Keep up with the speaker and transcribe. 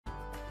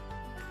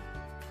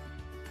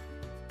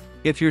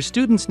If your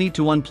students need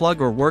to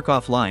unplug or work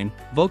offline,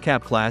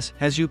 VocabClass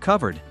has you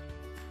covered.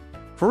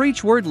 For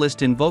each word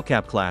list in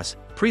VocabClass,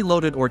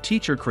 preloaded or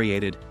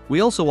teacher-created,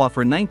 we also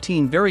offer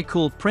 19 very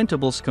cool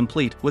printables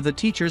complete with a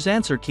teacher's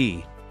answer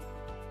key.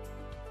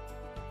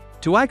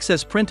 To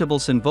access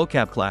printables in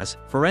VocabClass,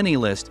 for any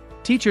list,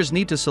 teachers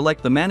need to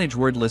select the Manage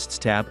Word Lists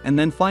tab and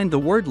then find the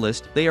word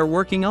list they are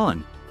working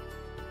on.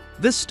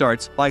 This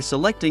starts by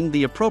selecting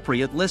the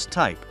appropriate list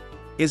type.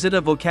 Is it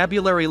a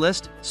vocabulary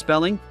list,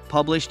 spelling,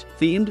 published,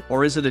 themed,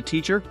 or is it a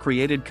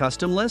teacher-created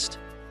custom list?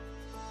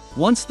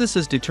 Once this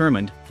is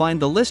determined, find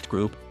the list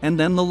group and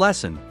then the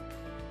lesson.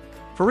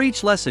 For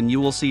each lesson you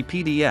will see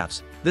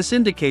PDFs. This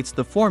indicates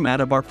the format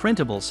of our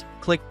printables.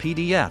 Click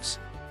PDFs.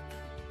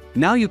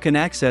 Now you can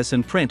access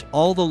and print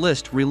all the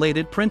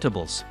list-related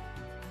printables.